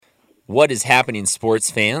What is happening,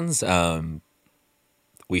 sports fans?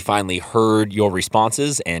 We finally heard your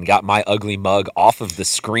responses and got my ugly mug off of the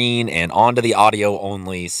screen and onto the audio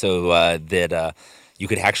only so that you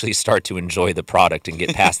could actually start to enjoy the product and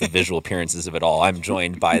get past the visual appearances of it all. I'm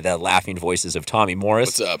joined by the laughing voices of Tommy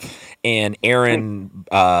Morris. What's up? And Aaron,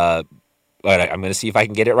 I'm going to see if I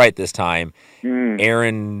can get it right this time.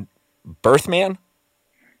 Aaron Birthman?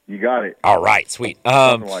 You got it. All right, sweet.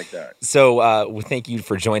 Something like that. So thank you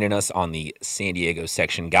for joining us on the San Diego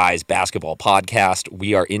Section Guys Basketball Podcast.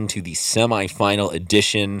 We are into the semifinal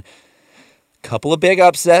edition. Couple of big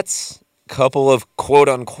upsets, couple of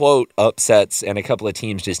quote-unquote upsets, and a couple of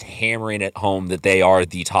teams just hammering it home that they are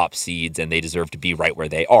the top seeds and they deserve to be right where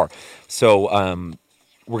they are. So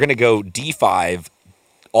we're going to go D5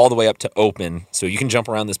 all the way up to open. So you can jump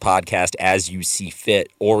around this podcast as you see fit,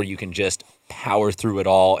 or you can just power through it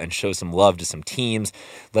all and show some love to some teams.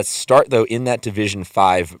 Let's start, though, in that Division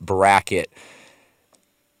 5 bracket.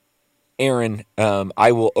 Aaron,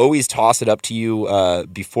 I will always toss it up to you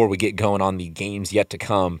before we get going on the games yet to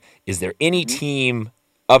come. Is there any team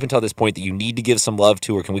up until this point that you need to give some love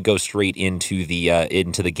to, or can we go straight into the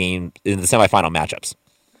game, in the semifinal matchups?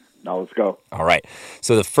 Now let's go. All right.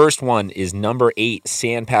 So the first one is number 8,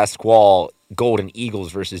 San Pasqual Golden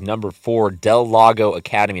Eagles versus number 4, Del Lago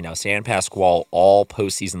Academy. Now, San Pasqual all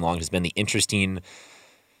postseason long has been the interesting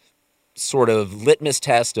sort of litmus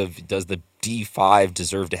test of, does the D5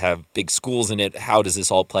 deserve to have big schools in it? How does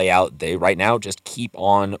this all play out? They right now just keep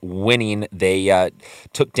on winning. They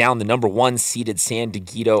took down the number 1 seeded San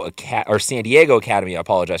Diego Academy. I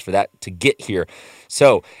apologize for that, to get here.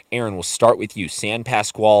 So, Aaron, we'll start with you. San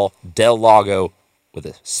Pasqual, Del Lago, with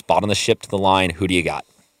a spot on the ship to the line. Who do you got?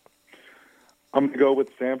 I'm going to go with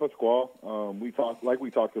San Pasqual. We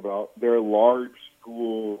talked about, they're a large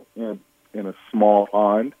school in a small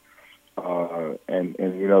pond, and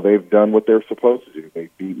you know, they've done what they're supposed to do.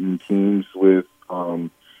 They've beaten teams with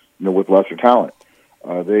with lesser talent.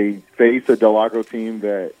 They face a Del Lago team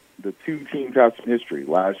that the two teams have some history.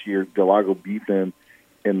 Last year, Del Lago beat them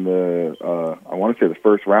in the I want to say the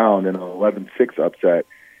first round in an 11-6 upset,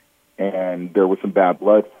 and there was some bad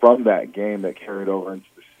blood from that game that carried over into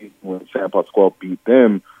the season when San Pasqual beat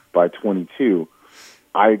them by 22.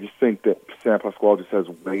 I just think that San Pasqual just has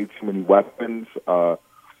way too many weapons.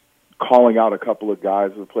 Calling out a couple of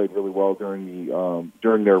guys who played really well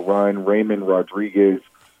during their run: Raymond Rodriguez,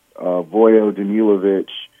 Vojo Danilovic,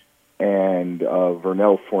 and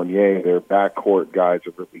Vernel Fournier. Their backcourt guys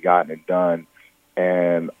have really gotten it done,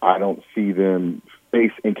 and I don't see them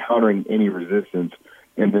encountering any resistance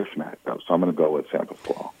in this matchup. So I'm going to go with San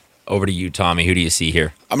Pasqual. Over to you, Tommy. Who do you see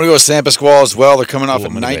here? I'm going to go with San Pasqual as well. They're coming off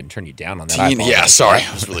I'm a going to turn you down on that. Yeah, sorry.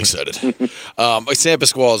 I was really excited. San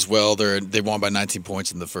Pasqual as well. They won by 19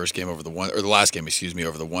 points in the first game over the last game,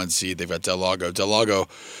 over the 1 seed. They've got Del Lago. Del Lago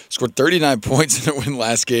scored 39 points in their win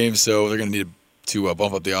last game, so they're going to need to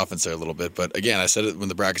bump up the offense there a little bit. But again, I said it when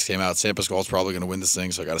the brackets came out, San Pasqual's probably going to win this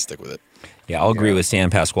thing, so I got to stick with it. Yeah, I'll agree with San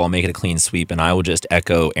Pasqual. Make it a clean sweep, and I will just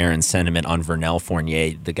echo Aaron's sentiment on Vernel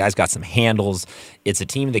Fournier. The guy's got some handles. It's a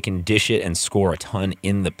team that can dish it and score a ton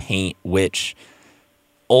in the paint, which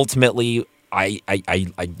ultimately, you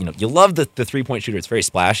love the 3-point shooter. It's very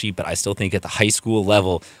splashy, but I still think at the high school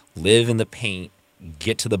level, live in the paint,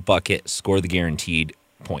 get to the bucket, score the guaranteed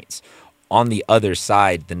points. On the other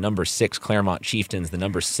side, the number 6 Claremont Chieftains, the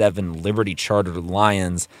number 7 Liberty Charter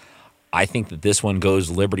Lions. I think that this one goes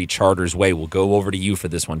Liberty Charter's way. We'll go over to you for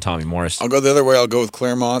this one, Tommy Morris. I'll go the other way. I'll go with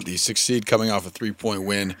Claremont, the 6th seed, coming off a 3-point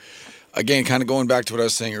win. Again, kind of going back to what I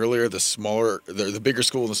was saying earlier, the bigger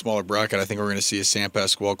school in the smaller bracket, I think we're going to see a San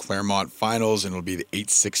Pasqual Claremont finals, and it'll be the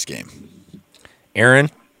 8-6 game. Aaron?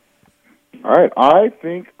 All right. I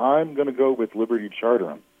think I'm going to go with Liberty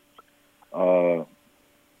Charter.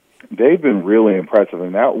 They've been really impressive,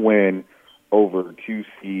 and that win over 2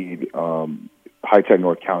 seed High Tech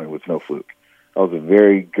North County was no fluke. That was a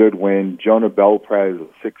very good win. Jonah Belprez,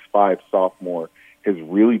 a 6'5" sophomore, has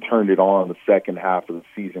really turned it on in the second half of the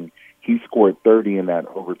season. He scored 30 in that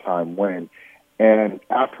overtime win. And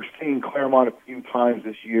after seeing Claremont a few times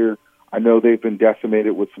this year, I know they've been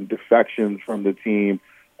decimated with some defections from the team.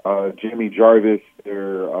 Jimmy Jarvis,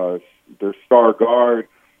 their star guard,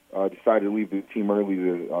 decided to leave the team early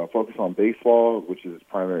to focus on baseball, which is his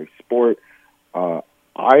primary sport.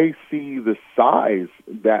 I see the size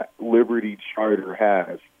that Liberty Charter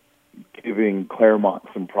has giving Claremont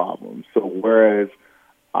some problems. So whereas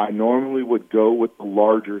I normally would go with the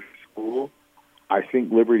larger school, I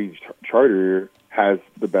think Liberty Charter has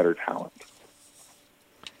the better talent.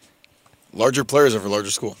 Larger players over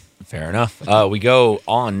larger school. Fair enough. We go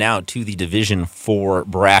on now to the Division 4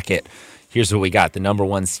 bracket. Here's what we got. The number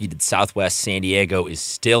 1 seeded Southwest San Diego is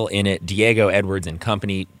still in it. Diego Edwards and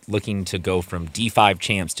company looking to go from D5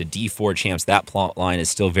 champs to D4 champs. That plot line is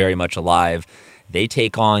still very much alive. They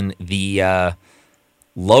take on the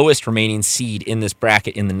lowest remaining seed in this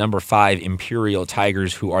bracket in the number 5 Imperial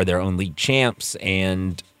Tigers, who are their own league champs,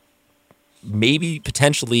 and maybe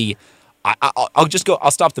potentially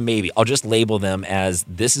I'll stop the maybe. I'll just label them as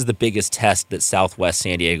this is the biggest test that Southwest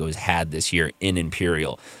San Diego has had this year in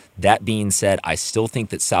Imperial. That being said, I still think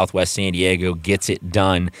that Southwest San Diego gets it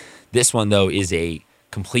done. This one, though, is a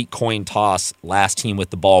complete coin toss, last team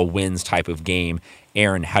with the ball wins type of game.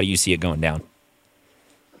 Aaron, how do you see it going down?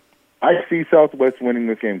 I see Southwest winning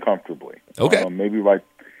this game comfortably. Okay. Maybe like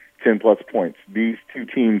 10-plus points. These two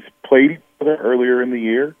teams played each other earlier in the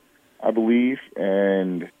year, I believe,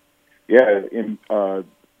 and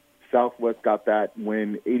Southwest got that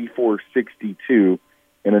win 84-62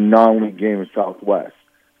 in a non-league game of Southwest.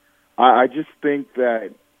 I just think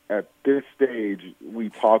that at this stage, we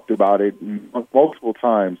talked about it multiple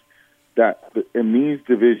times, that in these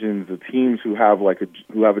divisions, the teams who have a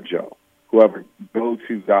Joe, who have a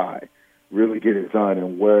go-to guy, really get it done.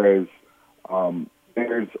 And whereas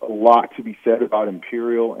there's a lot to be said about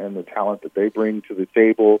Imperial and the talent that they bring to the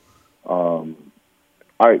table,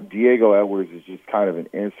 Diego Edwards is just kind of an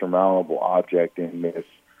insurmountable object in this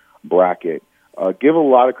bracket. Give a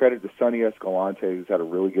lot of credit to Sonny Escalante, who's had a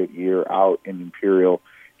really good year out in Imperial.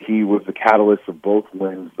 He was the catalyst of both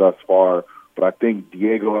wins thus far, but I think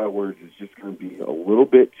Diego Edwards is just going to be a little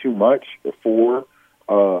bit too much for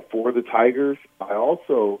the Tigers. I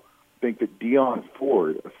also think that Dion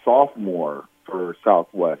Ford, a sophomore for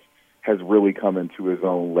Southwest, has really come into his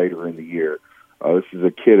own later in the year. This is a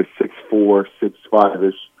kid of 6'4",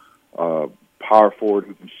 6'5"-ish, power forward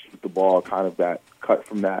who can shoot the ball, kind of that cut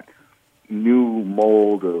from that new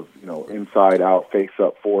mold of, inside out, face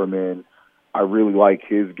up foreman. I really like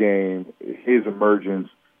his game. His emergence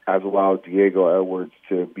has allowed Diego Edwards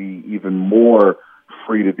to be even more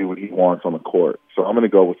free to do what he wants on the court. So I'm going to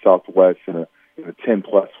go with Southwest in a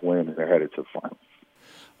 10-plus win, and they're headed to the finals.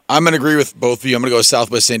 I'm going to agree with both of you. I'm going to go with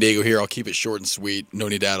Southwest San Diego here. I'll keep it short and sweet. No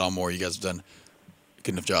need to add on more. You guys have done a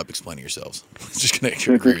good enough job explaining yourselves. Just going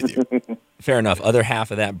to agree with you. Fair enough. Other half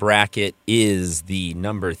of that bracket is the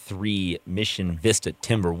number 3 Mission Vista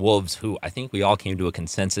Timberwolves, who I think we all came to a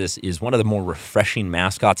consensus is one of the more refreshing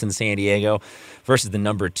mascots in San Diego, versus the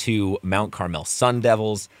number 2 Mount Carmel Sun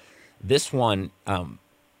Devils. This one,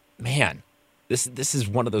 This is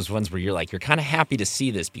one of those ones where you're kind of happy to see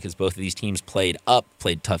this because both of these teams played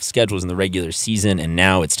tough schedules in the regular season, and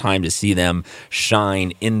now it's time to see them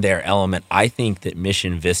shine in their element. I think that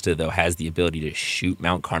Mission Vista, though, has the ability to shoot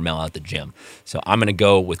Mount Carmel out the gym. So I'm going to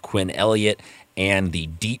go with Quinn Elliott and the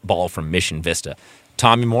deep ball from Mission Vista.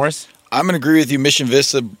 Tommy Morris? I'm going to agree with you. Mission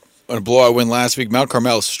Vista, on a blowout win last week. Mount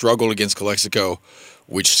Carmel struggled against Calexico,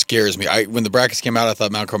 which scares me. When the brackets came out, I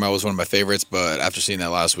thought Mount Carmel was one of my favorites, but after seeing that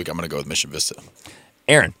last week, I'm going to go with Mission Vista.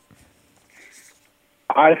 Aaron?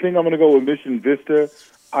 I think I'm going to go with Mission Vista.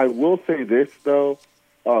 I will say this, though.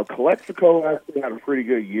 Calexico actually had a pretty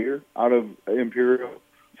good year out of Imperial,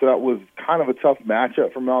 so that was kind of a tough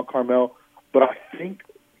matchup for Mount Carmel, but I think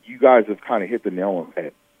you guys have kind of hit the nail on the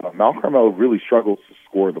head. Mount Carmel really struggles to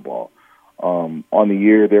score the ball. On the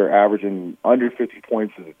year, they're averaging under 50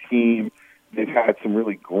 points as a team. They've had some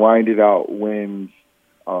really grinded-out wins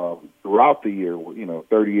throughout the year,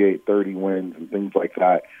 38-30 wins and things like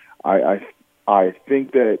that. I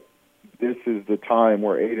think that this is the time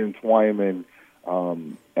where Aiden Twyman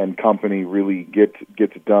and company really gets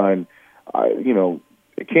done. You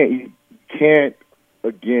can't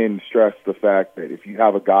again stress the fact that if you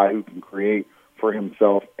have a guy who can create for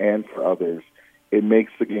himself and for others, it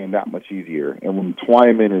makes the game that much easier. And when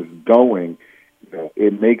Twyman is going,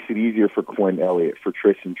 it makes it easier for Quinn Elliott, for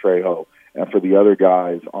Tristan Trejo, and for the other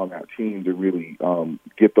guys on that team to really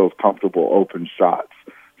get those comfortable open shots.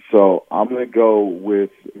 So I'm going to go with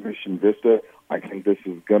Mission Vista. I think this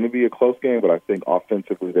is going to be a close game, but I think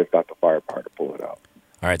offensively they've got the firepower to pull it out.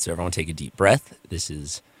 All right, so everyone take a deep breath. This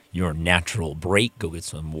is your natural break. Go get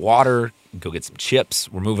some water. Go get some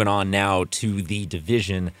chips. We're moving on now to the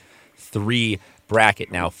Division 3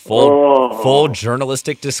 bracket. Now, full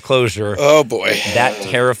journalistic disclosure. Oh, boy. That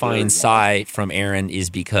terrifying sigh from Aaron is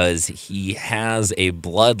because he has a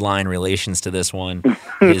bloodline relations to this one.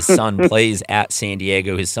 His son plays at San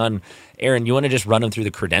Diego. His son, Aaron, you want to just run him through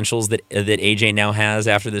the credentials that AJ now has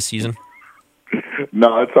after this season?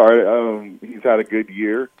 No, it's all right. He's had a good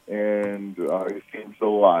year, and his team's still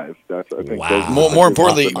alive. I think wow. More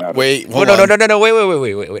importantly, wait.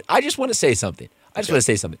 I just want to say something. Want to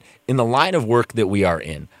say something. In the line of work that we are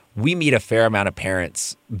in, we meet a fair amount of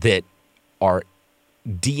parents that are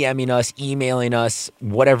DMing us, emailing us,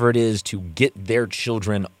 whatever it is, to get their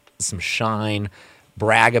children some shine,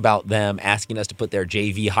 brag about them, asking us to put their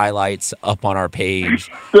JV highlights up on our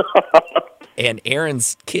page. And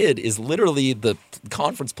Aaron's kid is literally the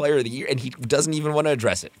conference player of the year, and he doesn't even want to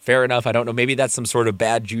address it. Fair enough. I don't know. Maybe that's some sort of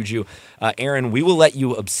bad juju. Aaron, we will let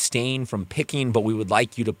you abstain from picking, but we would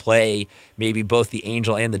like you to play maybe both the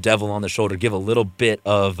angel and the devil on the shoulder, give a little bit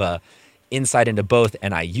of insight into both.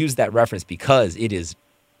 And I use that reference because it is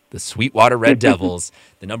the Sweetwater Red Devils,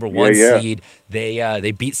 the number one seed.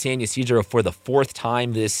 They beat San Ysidro for the 4th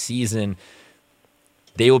time this season.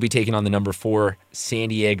 They will be taking on the number 4 San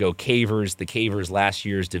Diego Cavers. The Cavers, last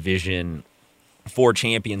year's Division 4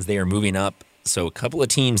 champions, they are moving up. So a couple of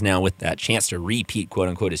teams now with that chance to repeat, quote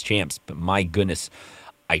unquote, as champs. But my goodness,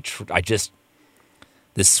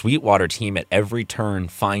 this Sweetwater team at every turn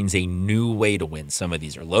finds a new way to win. Some of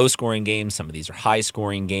these are low-scoring games. Some of these are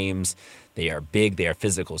high-scoring games. They are big. They are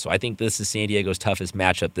physical. So I think this is San Diego's toughest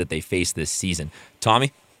matchup that they face this season.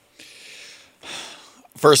 Tommy?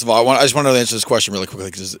 First of all, I just want to answer this question really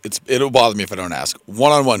quickly because it'll bother me if I don't ask.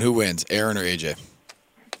 One-on-one, who wins, Aaron or AJ?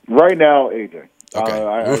 Right now, AJ. Okay.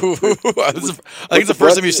 I think it's the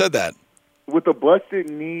first time you said that. With the busted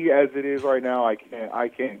knee as it is right now, I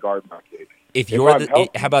can't guard my kid.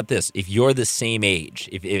 How about this? If you're the same age,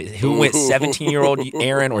 who wins, 17-year-old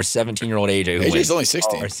Aaron or 17-year-old AJ? Who AJ's wins? only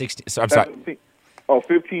 16. Or 16. So I'm sorry.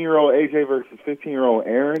 15-year-old AJ versus 15-year-old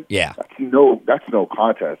Aaron? Yeah. That's no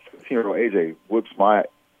contest. 15-year-old AJ whoops my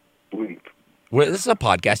bleep. Well, this is a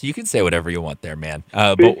podcast. You can say whatever you want there, man.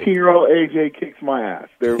 15-year-old AJ kicks my ass.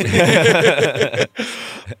 There we go.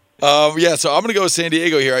 So I'm going to go with San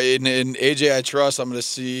Diego here. In AJ, I trust. I'm going to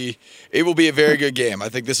see. It will be a very good game. I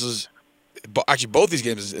think this is actually both these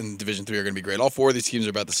games in Division 3 are going to be great. All 4 of these teams are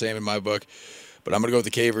about the same in my book, but I'm going to go with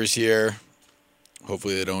the Cavers here.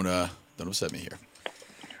 Hopefully they don't upset me here.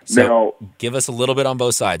 So now, give us a little bit on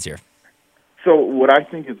both sides here. So what I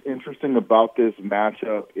think is interesting about this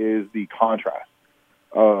matchup is the contrast.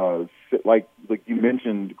 Like you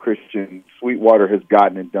mentioned, Christian, Sweetwater has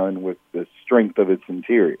gotten it done with the strength of its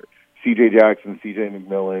interior. C.J. Jackson, C.J.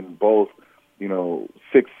 McMillan, both, 6'7",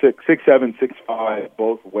 6'5",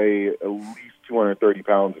 both weigh at least 230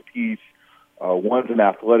 pounds apiece. One's an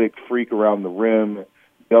athletic freak around the rim.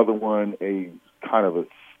 The other one, a kind of a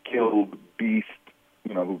skilled beast,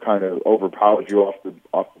 who kind of overpowers you off the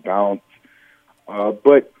bounce.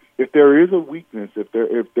 But if there is a weakness, if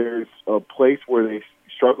there's a place where they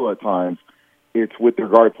struggle at times, it's with their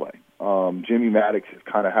guard play. Jimmy Maddox has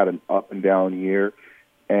kind of had an up and down year,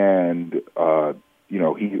 and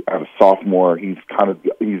he as a sophomore, he's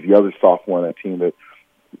the other sophomore on that team that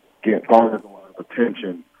garners a lot of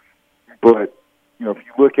attention. But if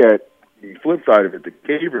you look at the flip side of it, the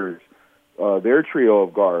Cavers, their trio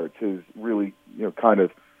of guards has really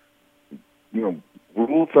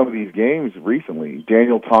ruled some of these games recently.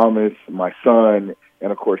 Daniel Thomas, my son,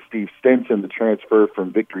 and of course Steve Stenson, the transfer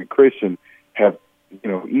from Victory Christian, have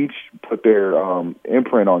each put their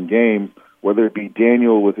imprint on games. Whether it be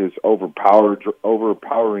Daniel with his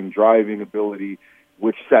overpowering driving ability,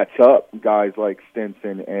 which sets up guys like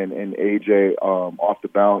Stenson and AJ off the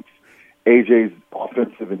bounce. AJ's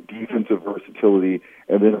offensive and defensive versatility,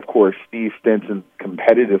 and then of course Steve Stenson's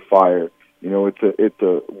competitive fire. It's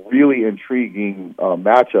a really intriguing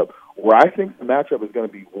matchup. Where I think the matchup is going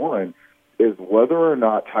to be won is whether or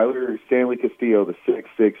not Tyler Stanley Castillo, the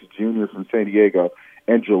 6'6" junior from San Diego,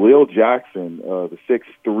 and Jaleel Jackson, the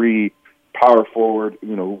 6'3" power forward,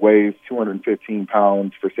 who weighs 215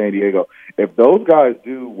 pounds for San Diego. If those guys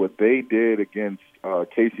do what they did against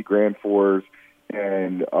Casey Granfors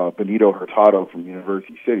and Benito Hurtado from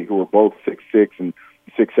University City, who are both 6'6" and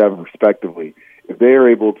 6'7" respectively, if they're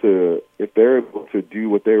able to do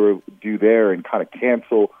what they do there and kind of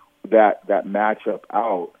cancel that matchup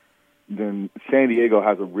out, then San Diego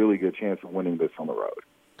has a really good chance of winning this on the road.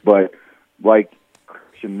 But like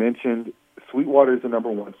Christian mentioned, Sweetwater is the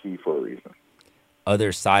number 1 seed for a reason.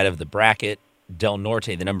 Other side of the bracket, Del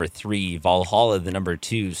Norte, the number 3, Valhalla, the number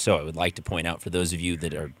 2. So I would like to point out for those of you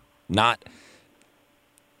that are not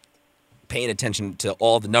paying attention to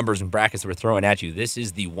all the numbers and brackets that we're throwing at you, this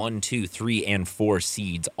is the 1, 2, 3, and 4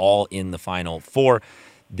 seeds all in the Final Four.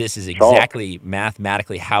 This is exactly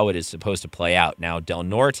mathematically how it is supposed to play out. Now, Del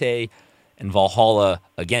Norte and Valhalla,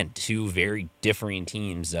 again, 2 very differing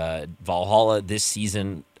teams. Valhalla this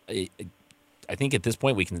season, I think at this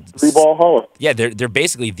point we can 3-ball Halla. Yeah, they're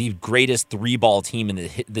basically the greatest 3-ball team in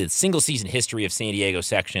the single season history of San Diego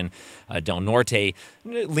section. Del Norte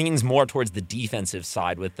leans more towards the defensive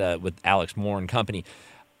side with Alex Moore and company.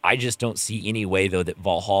 I just don't see any way though that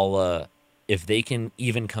Valhalla if they can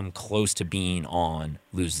even come close to being on,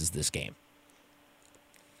 loses this game.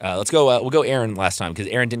 Let's go. We'll go Aaron last time because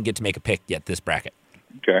Aaron didn't get to make a pick yet this bracket.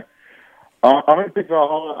 Okay. I'm going to pick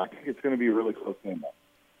Valhalla. I think it's going to be a really close game.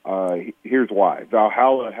 Here's why.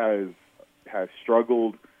 Valhalla has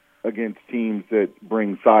struggled against teams that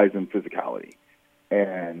bring size and physicality.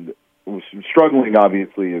 And struggling,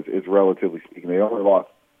 obviously, is relatively speaking. They only lost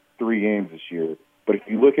 3 games this year. But if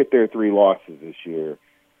you look at their 3 losses this year,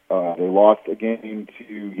 they lost a game to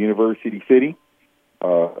University City.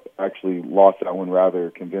 Actually lost that one rather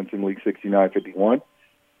convincingly, 69-51.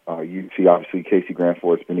 You see, obviously, Casey Grant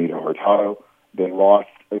Force, Benito Hurtado. They lost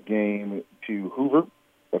a game to Hoover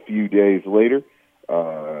a few days later.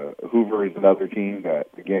 Hoover is another team that,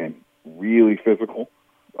 again, really physical,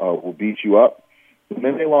 will beat you up. And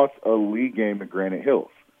then they lost a league game to Granite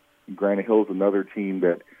Hills. Granite Hills, another team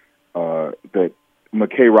that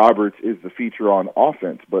McKay Roberts is the feature on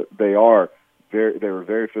offense, but they were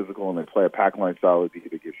very physical, and they play a pack line style that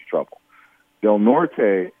gives you trouble. Del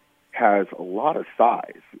Norte has a lot of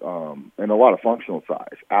size and a lot of functional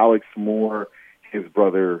size. Alex Moore, his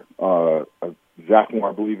brother, Zach Moore,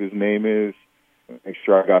 I believe his name is. Make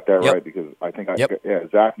sure I got that right because I think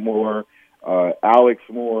Zach Moore, Alex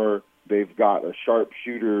Moore. They've got a sharp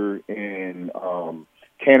shooter in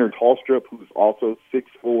Tanner Tallstrip, who's also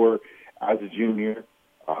 6'4" as a junior.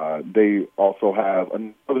 They also have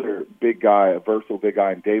another big guy, a versatile big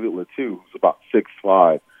guy, in David Latu, who's about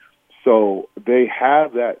 6'5". So they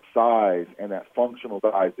have that size and that functional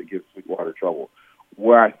size that gives Sweetwater trouble.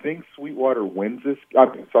 Where I think Sweetwater wins this,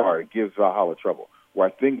 gives Valhalla trouble. Where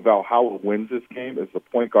I think Valhalla wins this game is the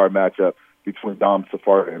point guard matchup between Dom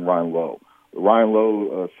Safarda and Ryan Lowe. Ryan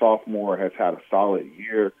Lowe, sophomore, has had a solid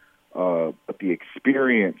year, but the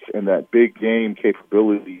experience and that big game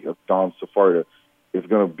capability of Dom Safarda is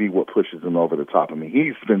going to be what pushes him over the top. I mean,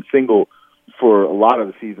 he's been for a lot of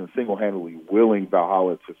the season, single-handedly willing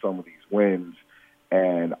Valhalla to some of these wins,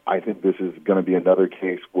 and I think this is going to be another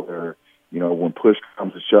case where, when push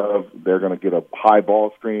comes to shove, they're going to get a high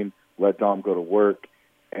ball screen, let Dom go to work,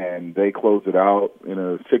 and they close it out in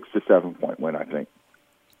a 6 to 7 point win, I think.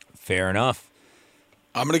 Fair enough.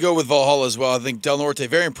 I'm going to go with Valhalla as well. I think Del Norte,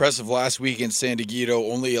 very impressive last week in San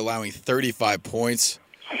Diego, only allowing 35 points.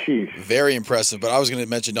 Jeez. Very impressive, but I was going to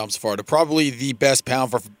mention Dom Safarda, probably the best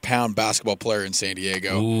pound-for-pound basketball player in San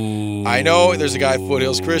Diego. Ooh. I know there's a guy,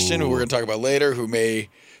 Foothills Christian, who we're going to talk about later, who may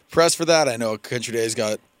press for that. I know Country Day's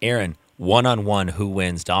got... Aaron, one-on-one, who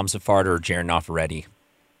wins, Dom Safarda or Jaron Nafaretti?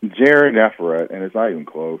 Jaron Nafaret, and it's not even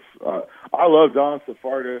close. I love Dom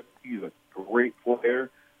Safarda. He's a great player,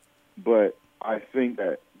 but I think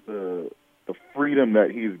that the freedom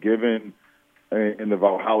that he's given in the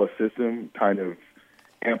Valhalla system kind of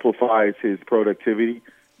amplifies his productivity.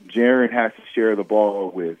 Jaron has to share the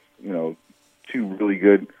ball with, 2 really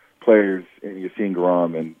good players in Yassine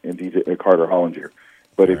Garam and DJ Carter Hollinger.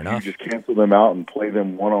 But Fair if enough. you just cancel them out and play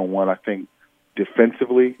them one-on-one, I think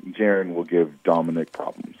defensively, Jaron will give Dominic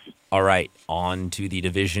problems. All right, on to the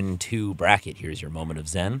Division II bracket. Here's your moment of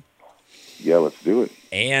zen. Yeah, let's do it.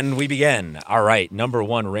 And we begin. All right, number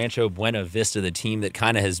 1, Rancho Buena Vista, the team that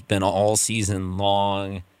kind of has been all season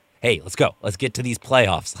long. Hey, let's go. Let's get to these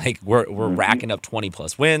playoffs. Like we're racking up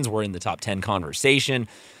 20-plus wins. We're in the top 10 conversation.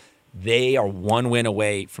 They are 1 win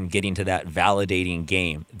away from getting to that validating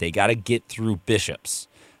game. They got to get through Bishops,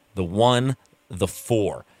 the 1, the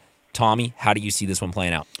 4. Tommy, how do you see this one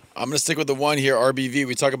playing out? I'm going to stick with the 1 here, RBV.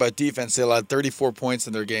 We talk about defense. They allowed 34 points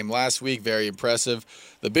in their game last week. Very impressive.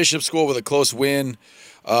 The Bishop School with a close win.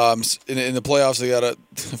 In the playoffs, they got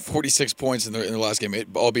 46 points in their last game,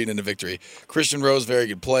 all being in a victory. Christian Rose, very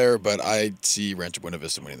good player, but I see Rancho Buena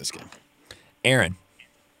Vista winning this game. Aaron.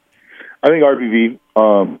 I think RBV,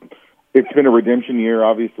 it's been a redemption year.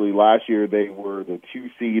 Obviously, last year they were the 2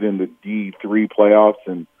 seed in the D3 playoffs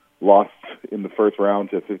and lost in the first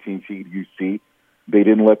round to 15 seed UC. They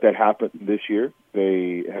didn't let that happen this year.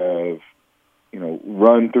 They have,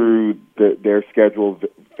 run through their schedule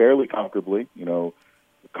fairly comfortably.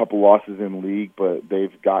 A couple losses in the league, but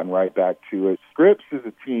they've gotten right back to it. Scripps is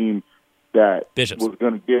a team that Bishops. was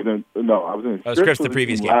going to give them. No, I was going to. Scripps the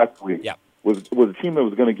previous game last week. Yeah, was a team that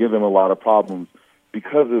was going to give them a lot of problems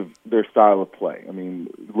because of their style of play. I mean,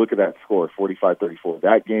 look at that score, 45-34.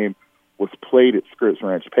 That game was played at Scripps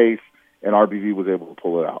Ranch pace, and RBV was able to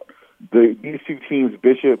pull it out. These 2 teams,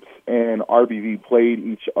 Bishops and RBV, played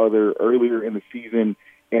each other earlier in the season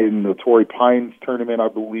in the Torrey Pines tournament, I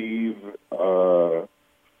believe.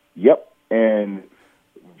 And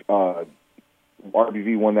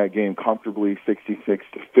RBV won that game comfortably,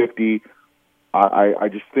 66-50. I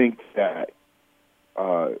just think that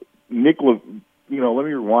let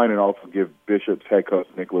me rewind and also give Bishop's head coach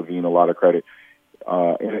Nick Levine a lot of credit.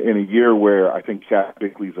 In a year where I think Chad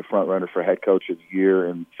Bickley is a front runner for head coach of the year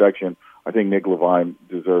in section, I think Nick Levine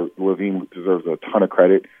deserves a ton of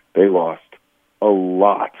credit. They lost a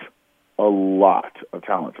lot of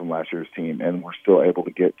talent from last year's team, and we're still able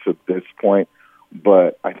to get to this point.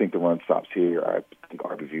 But I think the run stops here. I think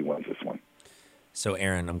RBV wins this one. So,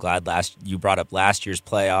 Aaron, I'm glad you brought up last year's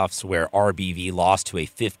playoffs where RBV lost to a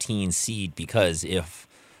 15 seed because if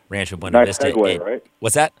Rancho Buena Vista... Nice segue, right?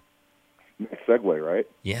 What's that? Nice segue, right?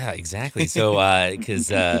 Yeah, exactly. So,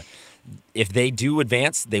 because if they do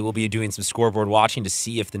advance, they will be doing some scoreboard watching to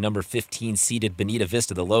see if the number 15 seeded Bonita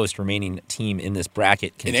Vista, the lowest remaining team in this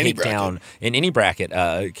bracket, can take down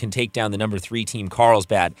the number 3 team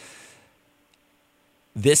Carlsbad.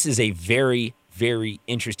 This is a very, very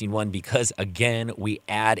interesting one because, again, we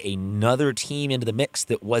add another team into the mix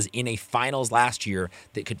that was in a finals last year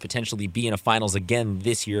that could potentially be in a finals again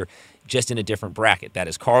this year, just in a different bracket. That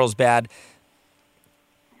is Carlsbad.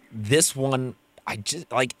 This one, I just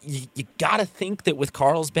you got to think that with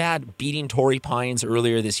Carlsbad beating Torrey Pines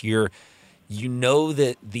earlier this year, you know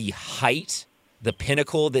that the height, the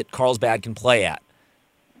pinnacle that Carlsbad can play at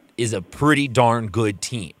is a pretty darn good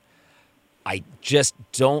team. I just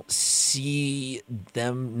don't see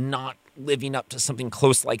them not living up to something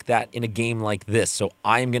close like that in a game like this. So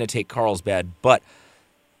I'm going to take Carlsbad. But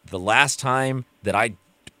the last time that I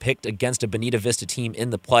picked against a Bonita Vista team in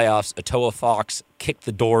the playoffs, Otoa Fox kicked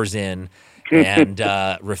the doors in and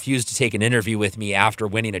refused to take an interview with me after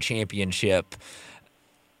winning a championship.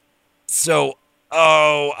 So,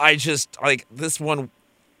 I just this one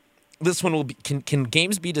will be. Can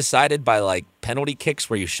games be decided by penalty kicks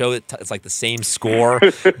where you show it's like the same score,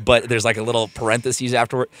 but there's a little parentheses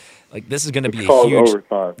afterward? This is going to be a huge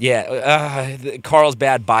overtime. Yeah,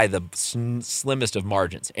 Carlsbad by the slimmest of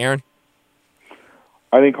margins. Aaron,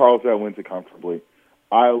 I think Carlsbad wins it comfortably.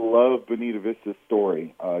 I love Bonita Vista's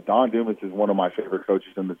story. Don Dumas is one of my favorite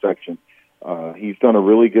coaches in the section. He's done a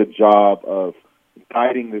really good job of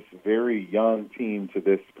guiding this very young team to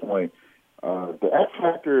this point. The X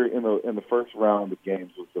factor in the first round of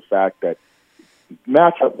games was the fact that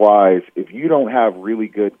matchup-wise, if you don't have really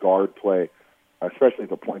good guard play, especially at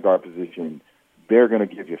the point guard position, they're going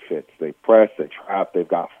to give you fits. They press, they trap. They've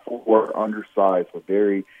got 4 undersized but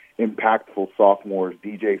very impactful sophomores: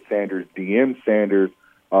 DJ Sanders, DM Sanders,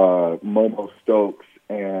 Momo Stokes,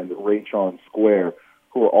 and Raychon Square,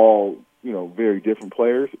 who are all very different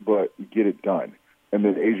players, but get it done. And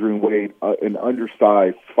then Adrian Wade, an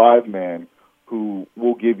undersized 5-man who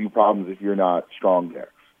will give you problems if you're not strong there.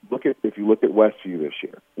 If you look at Westview this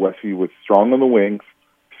year, Westview was strong on the wings,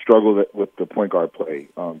 struggled with the point guard play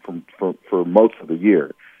for most of the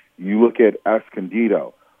year. You look at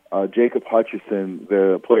Escondido, Jacob Hutchison,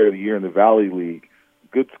 the player of the year in the Valley League,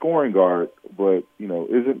 good scoring guard, but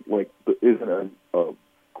isn't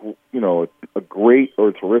a great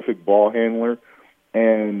or terrific ball handler,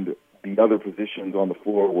 and the other positions on the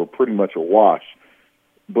floor were pretty much a wash.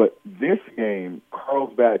 But this game,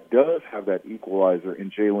 Carlsbad does have that equalizer in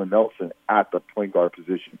Jalen Nelson at the point guard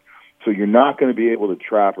position. So you're not going to be able to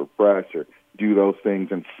trap or press or do those things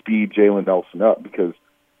and speed Jalen Nelson up because,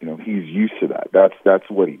 he's used to that. That's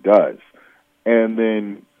what he does. And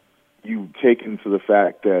then you take into the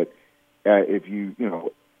fact that if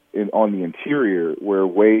on the interior where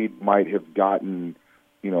Wade might have gotten,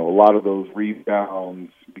 a lot of those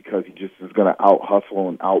rebounds because he just is going to out-hustle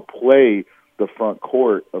and outplay the front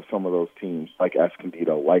court of some of those teams like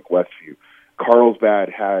Escondido, like Westview. Carlsbad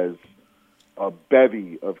has a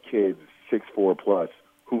bevy of kids, 6'4 plus,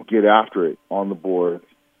 who get after it on the boards,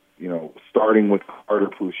 starting with Carter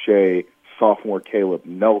Fouché, sophomore Caleb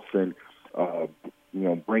Nelson,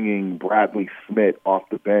 bringing Bradley Smith off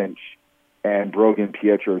the bench, and Brogan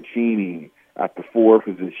Pietrocini at the 4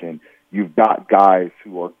 position. You've got guys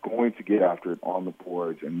who are going to get after it on the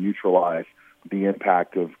boards and neutralize the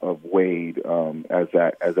impact of Wade as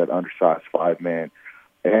that undersized 5-man.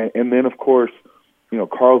 And then, of course,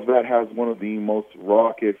 Carlsbad has one of the most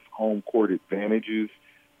raucous home court advantages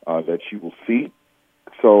that you will see.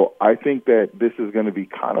 So I think that this is going to be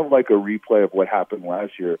kind of like a replay of what happened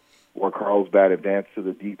last year where Carlsbad advanced to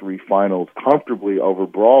the D3 finals comfortably over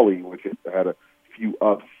Brawley, which had a few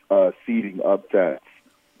seeding upsets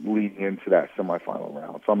leading into that semifinal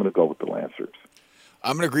round. So I'm going to go with the Lancers.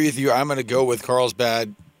 I'm going to agree with you. I'm going to go with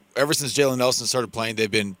Carlsbad. Ever since Jalen Nelson started playing, they've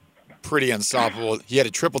been pretty unstoppable. He had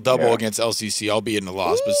a triple-double against LCC, albeit in a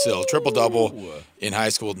loss, but still, triple-double in high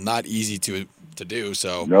school, not easy to do.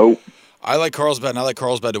 So nope. I like Carlsbad, and I like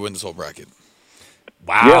Carlsbad to win this whole bracket.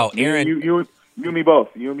 Wow, yeah, Aaron. You and me both.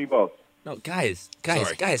 You and me both. No, guys.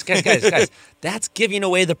 Sorry. That's giving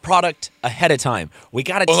away the product ahead of time. We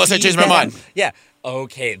got to. Well, unless I change my mind. Yeah.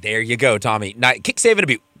 Okay, there you go, Tommy. Now, kick, save, and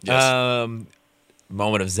abuse. Yes.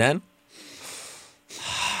 Moment of zen.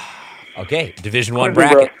 Okay, Division One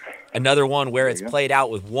Clinton, bracket. bro. Another one where There it's you go. played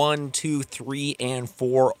out with 1, 2, 3, and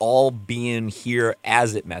 4 all being here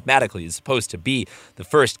as it mathematically is supposed to be. The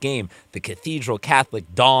first game, the Cathedral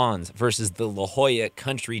Catholic Dons versus the La Jolla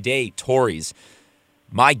Country Day Tories.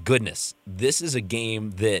 My goodness, this is a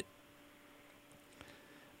game that,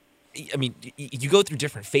 I mean, you go through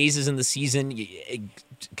different phases in the season.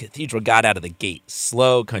 Cathedral got out of the gate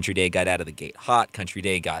slow. Country Day got out of the gate hot. Country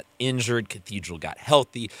Day got injured. Cathedral got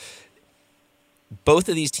healthy. Both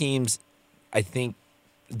of these teams, I think,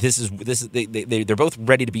 they're both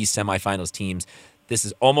ready to be semifinals teams. This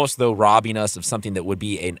is almost, though, robbing us of something that would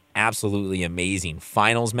be an absolutely amazing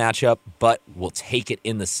finals matchup, but we'll take it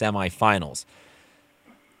in the semifinals.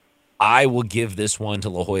 I will give this one to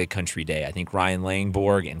La Jolla Country Day. I think Ryan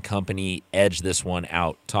Langborg and company edge this one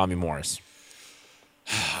out. Tommy Morris.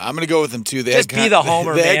 I'm going to go with them, too. Just be the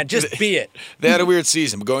homer, man. Just be it. They had a weird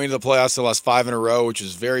season. Going into the playoffs, they lost 5 in a row, which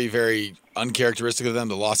was very, very uncharacteristic of them.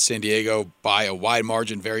 They lost San Diego by a wide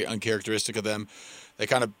margin, very uncharacteristic of them. They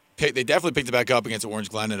definitely picked it back up against Orange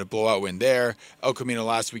Glen in a blowout win there. El Camino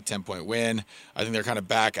last week, 10-point win. I think they're kind of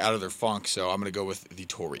back out of their funk, so I'm going to go with the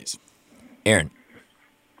Tories. Aaron.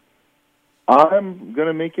 I'm going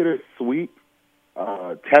to make it a sweep,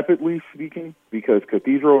 tepidly speaking, because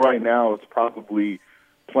Cathedral right now is probably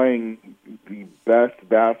playing the best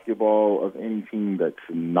basketball of any team that's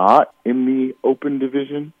not in the open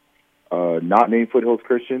division, not named Foothills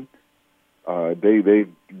Christian. They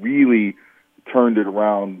really turned it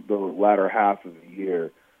around the latter half of the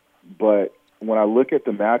year. But when I look at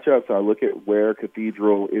the matchups, I look at where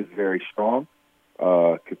Cathedral is very strong.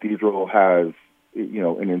 Cathedral has,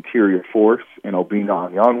 an interior force in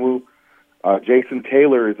Obina Anyanwu. Jason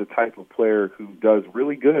Taylor is a type of player who does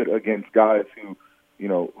really good against guys who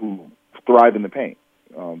thrive in the paint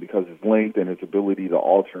because his length and his ability to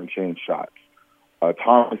alter and change shots.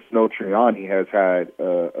 Thomas Notriani has had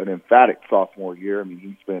an emphatic sophomore year. I mean,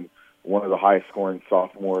 he's been one of the highest scoring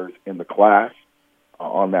sophomores in the class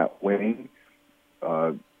on that wing.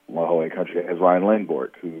 La Jolla Country has Ryan Langborg,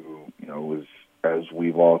 who, was, as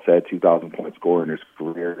we've all said, 2,000-point scorer in his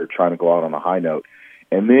career. They're trying to go out on a high note.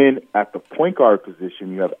 And then at the point guard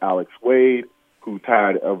position, you have Alex Wade, who's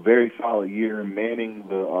had a very solid year manning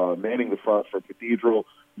the front for Cathedral,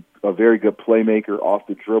 a very good playmaker off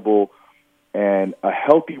the dribble, and a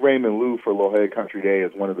healthy Raymond Liu for La Jolla Country Day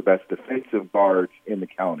is one of the best defensive guards in the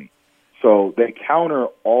county. So they counter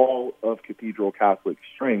all of Cathedral Catholic's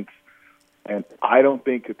strengths, and I don't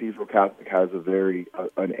think Cathedral Catholic has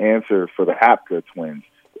an answer for the Hapgood twins.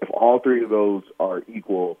 If all three of those are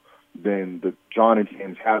equal, then the John and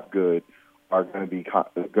James Hapgood are going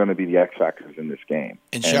to be the X factors in this game.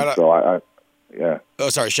 And shout out. So yeah. Oh,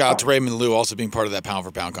 sorry. Shout out to Raymond Liu also being part of that pound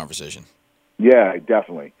for pound conversation. Yeah,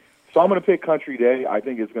 definitely. So I'm going to pick Country Day. I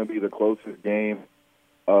think it's going to be the closest game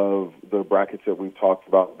of the brackets that we've talked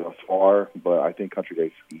about thus far, but I think Country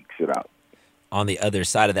Day squeaks it out. On the other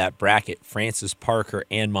side of that bracket, Francis Parker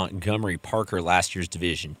and Montgomery Parker, last year's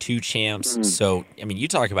Division II champs. So, I mean, you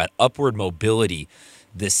talk about upward mobility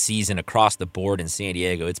this season across the board in San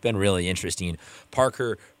Diego. It's been really interesting.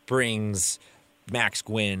 Parker brings Max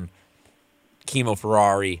Gwynn, Kimo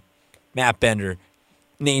Ferrari, Matt Bender,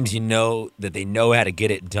 names that they know how to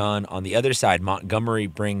get it done. On the other side, Montgomery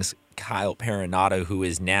brings Kyle Perinato, who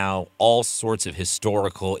is now all sorts of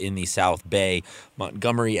historical in the South Bay.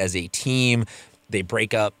 Montgomery as a team, they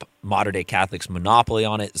break up Mater Dei Catholic's monopoly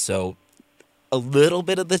on it. So a little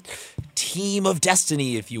bit of the team of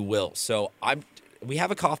destiny, if you will. So we have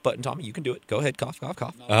a cough button, Tommy. You can do it. Go ahead, cough, cough,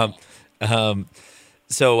 cough.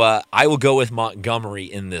 So I will go with Montgomery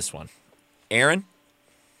in this one. Aaron?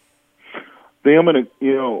 Then I'm going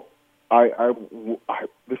to,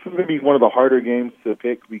 this is going to be one of the harder games to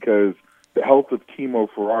pick because the health of Kimo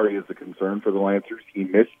Ferrari is a concern for the Lancers. He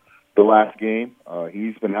missed the last game.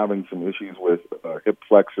 He's been having some issues with hip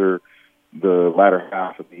flexor the latter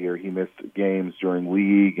half of the year. He missed games during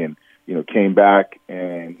league and, came back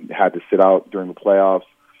and had to sit out during the playoffs.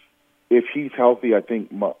 If he's healthy, I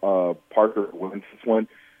think Parker wins this one.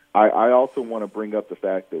 I also want to bring up the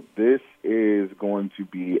fact that this is going to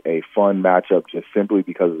be a fun matchup just simply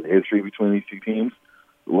because of the history between these two teams.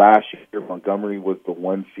 Last year, Montgomery was the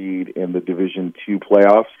 1 seed in the Division II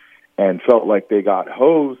playoffs and felt like they got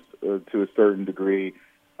hosed to a certain degree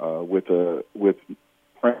with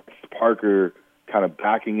Francis Parker kind of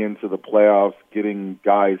backing into the playoffs, getting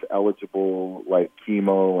guys eligible like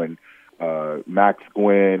Kimo and Max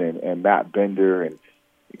Gwynn and Matt Bender, and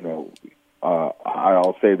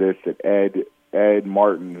I'll say this, that Ed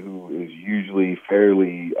Martin, who is usually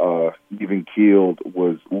fairly even keeled,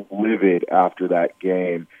 was livid after that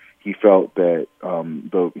game. He felt that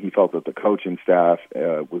the coaching staff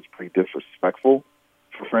was pretty disrespectful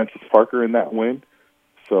for Francis Parker in that win.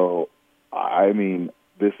 So, I mean,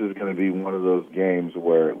 this is going to be one of those games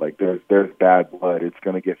where there's bad blood. It's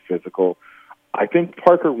going to get physical. I think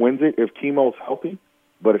Parker wins it if Kemo's healthy,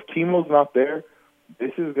 but if Kemo's not there,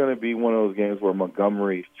 this is going to be one of those games where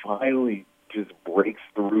Montgomery finally just breaks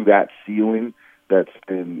through that ceiling that's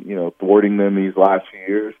been, thwarting them these last few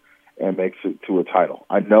years and makes it to a title.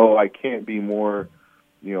 I know I can't be more,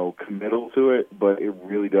 committal to it, but it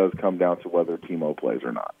really does come down to whether Kemo plays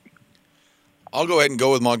or not. I'll go ahead and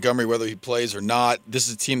go with Montgomery whether he plays or not. This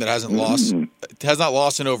is a team that has not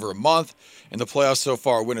lost in over a month. In the playoffs so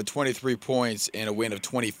far, a win of 23 points and a win of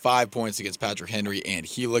 25 points against Patrick Henry and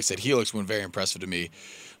Helix. That Helix win very impressive to me.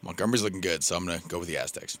 Montgomery's looking good, so I'm going to go with the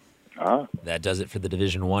Aztecs. That does it for the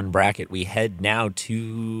Division I bracket. We head now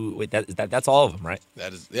to that's all of them, right?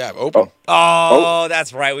 That is open. Oh,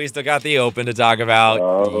 that's right. We still got the Open to talk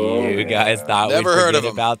about. You guys thought Never heard of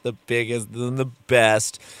them. About the biggest and the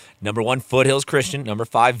best. Number 1, Foothills Christian. Number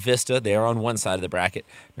 5, Vista. They are on one side of the bracket.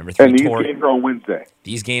 Number 3, and these Torrey. games are on Wednesday.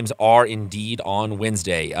 These games are indeed on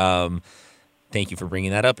Wednesday. Thank you for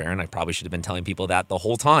bringing that up, Aaron. I probably should have been telling people that the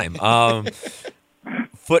whole time.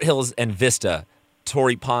 Foothills and Vista.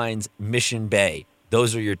 Torrey Pines, Mission Bay.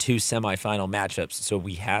 Those are your 2 semifinal matchups. So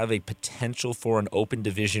we have a potential for an Open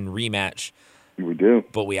Division rematch. We do.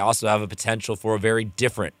 But we also have a potential for a very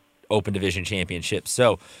different Open Division championship.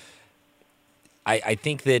 So I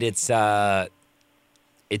think that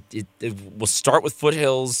we'll start with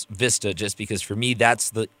Foothills Vista just because for me that's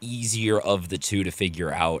the easier of the 2 to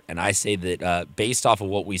figure out. And I say that based off of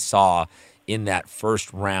what we saw in that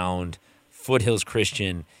first round, Foothills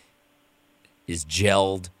Christian is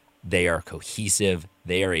gelled. They are cohesive.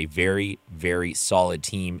 They are a very, very solid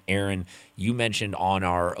team. Aaron, you mentioned on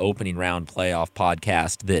our opening round playoff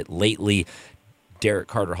podcast that lately Derek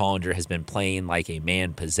Carter Hollinger has been playing like a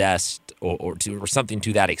man possessed or something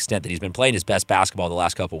to that extent, that he's been playing his best basketball the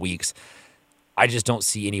last couple of weeks. I just don't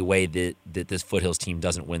see any way that this Foothills team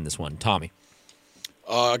doesn't win this one. Tommy?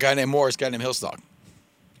 A guy named Morris, a guy named Hillstock.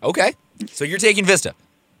 Okay. So you're taking Vista.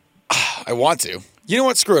 I want to. You know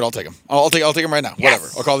what? Screw it. I'll take him. I'll take him right now. Yes.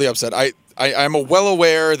 Whatever. I'll call the upset. I'm well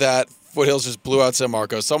aware that Foothills just blew out San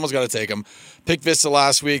Marcos. Someone's got to take him. Picked Vista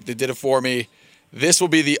last week. They did it for me. This will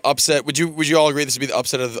be the upset. Would you all agree this would be the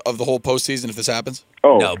upset of the whole postseason if this happens?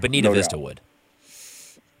 Oh, no, Bonita Vista would.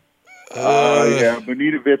 Yeah,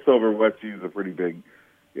 Bonita Vista over Westview is a pretty big,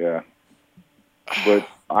 yeah. But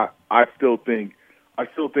I still think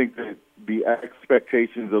that the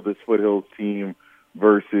expectations of this Foothills team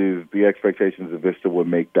versus the expectations of Vista would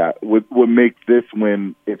make this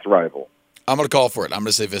win its rival. I'm going to call for it. I'm going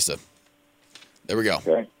to say Vista. There we go.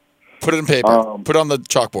 Okay. Put it in paper. Put it on the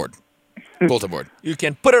chalkboard. Bulletin board. You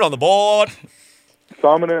can put it on the board. So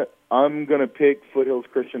I'm gonna pick Foothills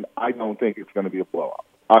Christian. I don't think it's gonna be a blowout.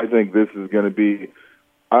 I think this is gonna be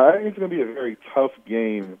a very tough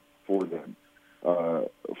game for them,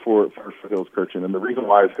 for Foothills Christian. And the reason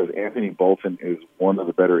why is because Anthony Bolton is one of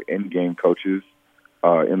the better in-game coaches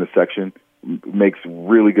in the section, makes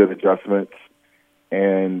really good adjustments.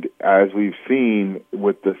 And as we've seen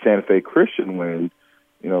with the Santa Fe Christian win,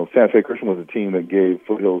 Santa Fe Christian was a team that gave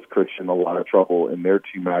Foothills Christian a lot of trouble in their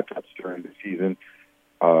 2 matchups during the season.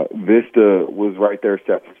 Vista was right there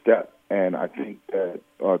step for step. And I think that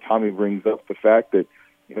Tommy brings up the fact that,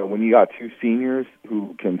 when you got 2 seniors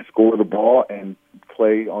who can score the ball and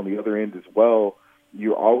play on the other end as well,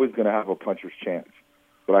 you're always going to have a puncher's chance.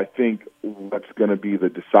 But I think what's going to be the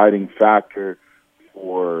deciding factor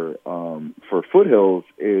for Foothills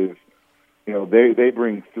is, they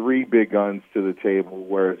bring 3 big guns to the table,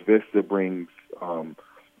 whereas Vista brings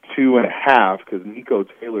 2.5 because Nico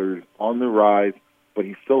Taylor's on the rise, but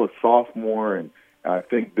he's still a sophomore, and I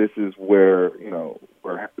think this is where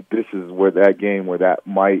that game where that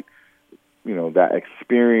might, that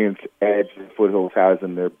experience edge that Foothills has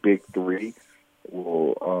in their big 3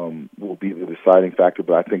 will be the deciding factor.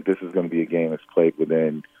 But I think this is going to be a game that's played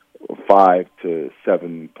within 5 to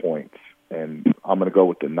 7 points, and I'm going to go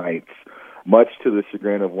with the Knights, much to the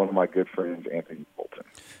chagrin of one of my good friends, Anthony Bolton.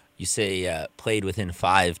 You say played within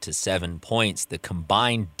 5 to 7 points. The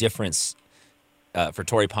combined difference for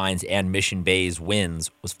Torrey Pines and Mission Bay's wins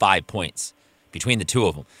was 5 points between the 2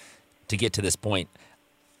 of them to get to this point.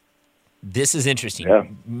 This is interesting. Yeah.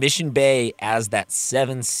 Mission Bay, as that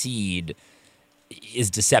 7 seed, is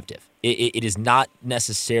deceptive. It is not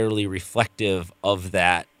necessarily reflective of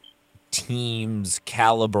that team's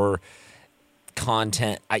caliber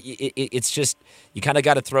content. It's just, you kind of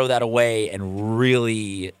got to throw that away and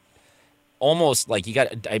really almost like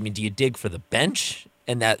do you dig for the bench?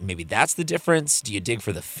 And that maybe that's the difference. Do you dig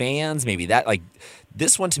for the fans? Maybe that, like,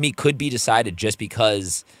 this one to me could be decided just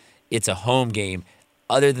because it's a home game,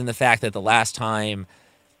 other than the fact that the last time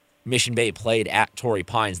Mission Bay played at Torrey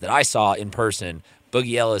Pines that I saw in person,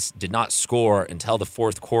 Boogie Ellis did not score until the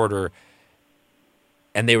fourth quarter,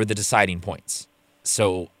 and they were the deciding points.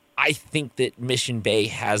 So I think that Mission Bay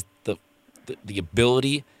has the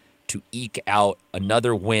ability to eke out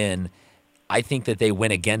another win. I think that they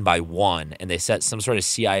win again by 1, and they set some sort of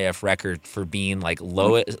CIF record for being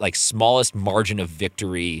smallest margin of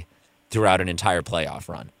victory throughout an entire playoff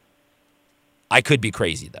run. I could be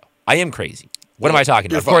crazy, though. I am crazy. What am I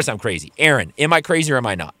talking about? Of course I'm crazy. Aaron, am I crazy or am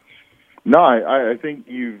I not? No, I think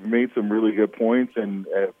you've made some really good points and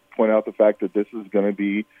point out the fact that this is going to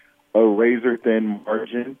be a razor-thin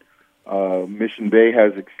margin. Mission Bay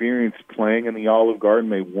has experience playing in the Olive Garden.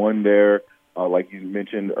 They won there, like you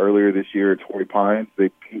mentioned earlier this year, at Torrey Pines.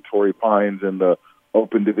 They beat Torrey Pines in the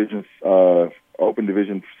Open Division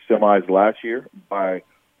semis last year by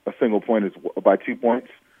a single point, by 2 points.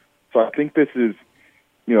 So I think this is,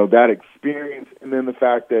 that experience, and then the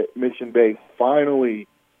fact that Mission Bay finally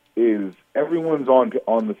is everyone's on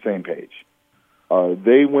the same page.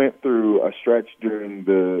 They went through a stretch during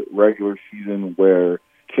the regular season where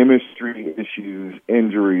chemistry issues,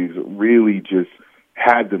 injuries really just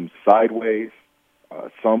had them sideways.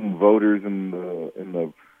 Some voters in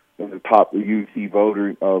the top UT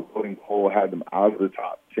voting poll had them out of the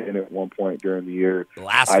top 10 at one point during the year.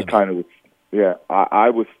 Blasphemy. I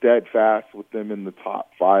was steadfast with them in the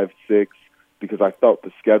top 5, 6 because I felt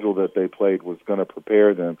the schedule that they played was going to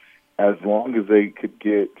prepare them as long as they could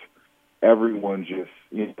get everyone just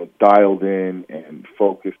dialed in and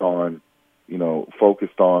focused on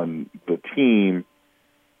the team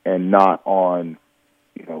and not on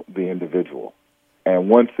the individual. And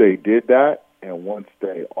once they did that, and once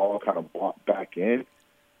they all kind of bought back in,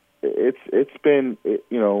 it's been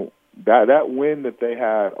that win that they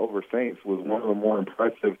had over Saints was one of the more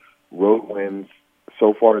impressive road wins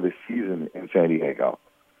so far this season in San Diego.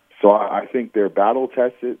 So I think they're battle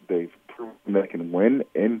tested. They've proven they can win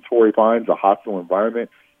in Torrey Pines, a hostile environment,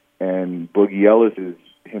 and Boogie Ellis is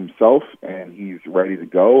himself, and he's ready to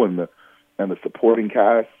go, and the supporting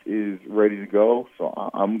cast is ready to go. So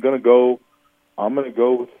I'm gonna go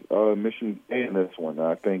with Mission Bay in this one.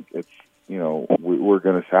 I think it's we're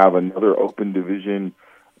gonna have another Open Division.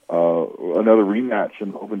 Another rematch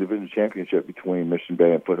in the Open Division Championship between Mission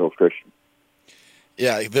Bay and Foothills Christian.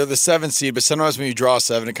 Yeah, they're the 7th seed, but sometimes when you draw a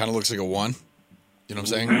 7, it kind of looks like a 1. You know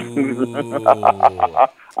what I'm saying?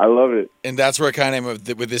 I love it. And that's where I kind of am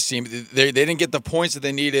with this team. They didn't get the points that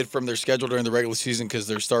they needed from their schedule during the regular season because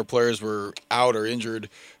their star players were out or injured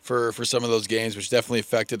for some of those games, which definitely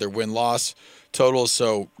affected their win-loss totals.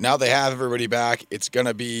 So now they have everybody back. It's going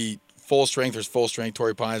to be full strength versus full strength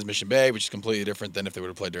Torrey Pines, Mission Bay, which is completely different than if they would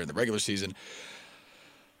have played during the regular season.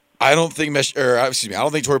 I don't think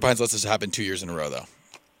Torrey Pines lets this happen 2 years in a row, though.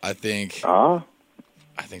 I think Torrey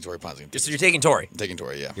Pines is going to do So you're taking Torrey? I'm taking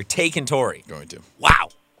Torrey, yeah. You're taking Torrey? Going to. Wow.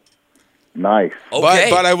 Nice. Okay.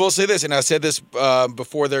 But I will say this, and I said this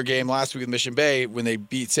before their game last week with Mission Bay when they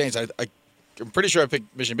beat Saints. I'm pretty sure I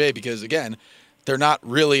picked Mission Bay because, again, they're not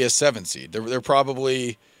really a 7 seed. They're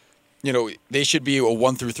probably... they should be a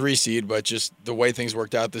 1 through 3 seed, but just the way things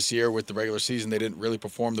worked out this year with the regular season, they didn't really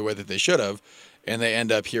perform the way that they should have, and they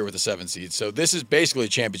end up here with a 7 seed. So this is basically a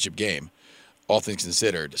championship game, all things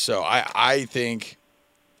considered. So I think,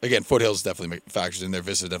 again, Foothills definitely factors in there,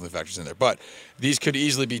 Vista definitely factors in there, but these could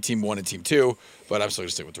easily be Team 1 and Team 2, but I'm still going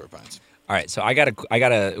to stick with Torrey Pines. All right, so I'm gonna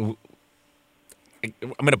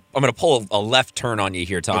pull a left turn on you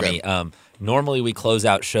here, Tommy. Okay. Normally we close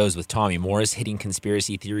out shows with Tommy Morris hitting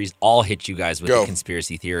conspiracy theories. I'll hit you guys with a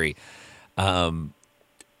conspiracy theory. We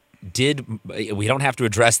don't have to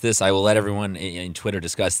address this. I will let everyone in Twitter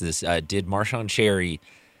discuss this. Did Marshawn Cherry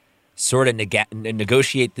sort of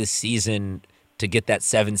negotiate this season to get that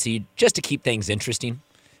 7 seed just to keep things interesting,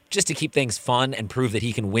 just to keep things fun and prove that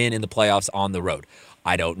he can win in the playoffs on the road?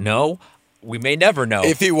 I don't know. We may never know.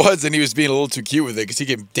 If he was, then he was being a little too cute with it because he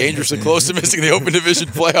came dangerously close to missing the Open Division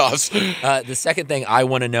playoffs. The second thing I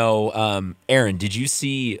want to know, Aaron, did you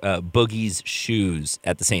see Boogie's shoes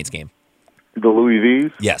at the Saints game? The Louis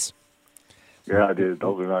V's? Yes. Yeah, I did.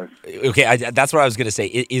 Those are nice. Okay, that's what I was going to say.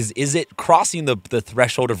 Is it crossing the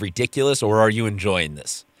threshold of ridiculous, or are you enjoying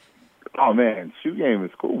this? Oh, man, shoe game is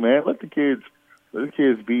cool, man. Let the kids the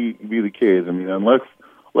kids be the kids. I mean, unless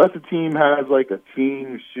the team has like a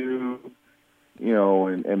team shoe, you know,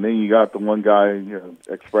 and then you got the one guy, you know,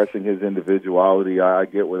 expressing his individuality. I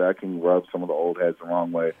get where that can rub some of the old heads the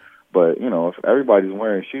wrong way. But, you know, if everybody's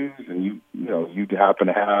wearing shoes and you happen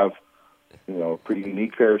to have, you know, a pretty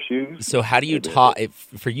unique pair of shoes. So how do you top,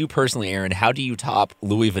 for you personally, Aaron, how do you top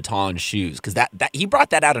Louis Vuitton shoes? Because that he brought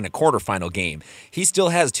that out in a quarterfinal game. He still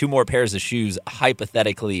has 2 more pairs of shoes,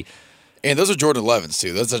 hypothetically. And those are Jordan 11s,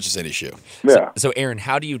 too. That's not just any shoe. Yeah. So Aaron,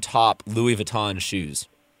 how do you top Louis Vuitton shoes?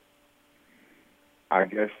 I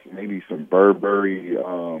guess maybe some Burberry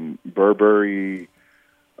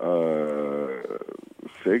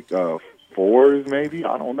fours, maybe.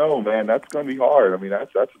 I don't know, man. That's going to be hard. I mean,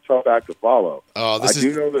 that's a tough act to follow. Oh, I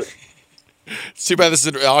do know that. It's too bad this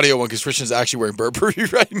is an audio one because Christian's actually wearing Burberry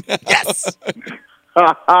right now. Yes.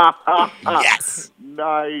 Yes.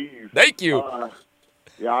 Nice. Thank you.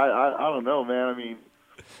 Yeah, I don't know, man. I mean,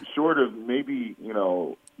 short of maybe, you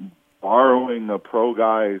know, borrowing a pro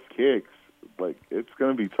guy's kicks, like, it's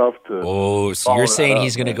going to be tough to. Oh, so you're saying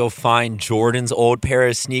he's going to go find Jordan's old pair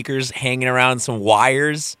of sneakers hanging around some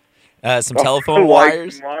wires, some telephone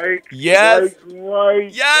wires? Mike, Yes.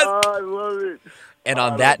 Mike. Yes. Oh, I love it. And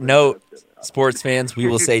on that note, sports fans, we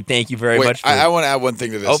will say thank you very much. I want to add one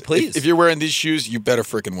thing to this. Oh, please. If you're wearing these shoes, you better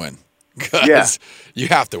freaking win. Because you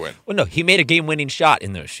have to win. Well, no, he made a game-winning shot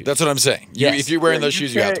in those shoes. That's what I'm saying. Yes. If you're wearing those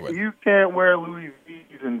shoes, you have to win. You can't wear Louis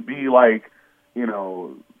V's and be like, you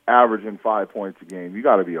know, averaging 5 points a game. You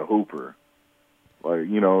got to be a hooper. Like,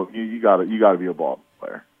 you know, you got to be a ball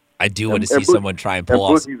player. I do want to see someone try and pull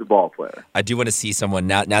off. Boogie's a ball player. I do want to see someone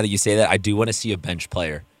now that you say that. I do want to see a bench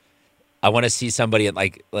player. I want to see somebody at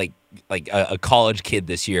like a college kid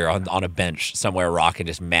this year on a bench somewhere rocking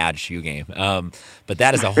just mad shoe game. But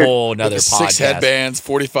that is a whole nother podcast. 6 headbands,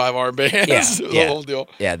 45 armbands, the whole deal.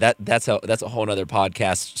 Yeah, that's a whole nother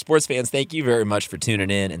podcast. Sports fans, thank you very much for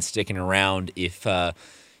tuning in and sticking around. If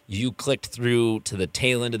you clicked through to the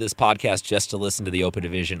tail end of this podcast just to listen to the Open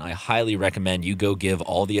Division, I highly recommend you go give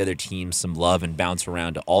all the other teams some love and bounce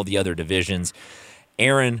around to all the other divisions.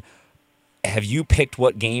 Aaron, have you picked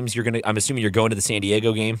what games you're going to – I'm assuming you're going to the San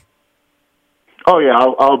Diego game? Oh, yeah,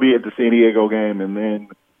 I'll be at the San Diego game, and then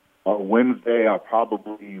on Wednesday I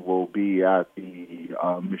probably will be at the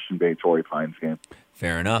Mission Bay Torrey Pines game.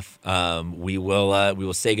 Fair enough. We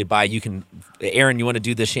will say goodbye. You can, Aaron, you want to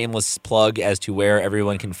do the shameless plug as to where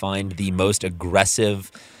everyone can find the most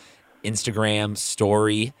aggressive Instagram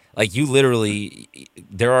story? Like, you literally,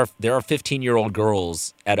 there are 15-year-old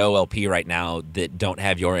girls at OLP right now that don't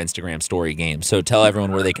have your Instagram story game. So tell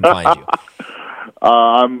everyone where they can find you.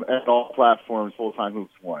 I'm at all platforms, Full-Time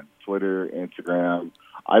Hoops 1, Twitter, Instagram.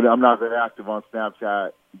 I'm not very active on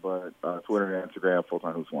Snapchat, but Twitter and Instagram,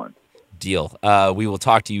 Full-Time Hoops 1. Deal. We will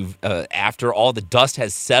talk to you after all the dust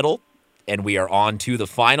has settled and we are on to the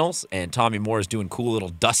finals. And Tommy Moore is doing cool little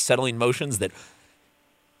dust settling motions that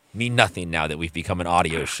mean nothing now that we've become an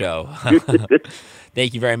audio show.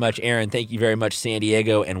 Thank you very much, Aaron. Thank you very much, San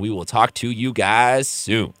Diego. And we will talk to you guys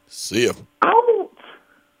soon. See you.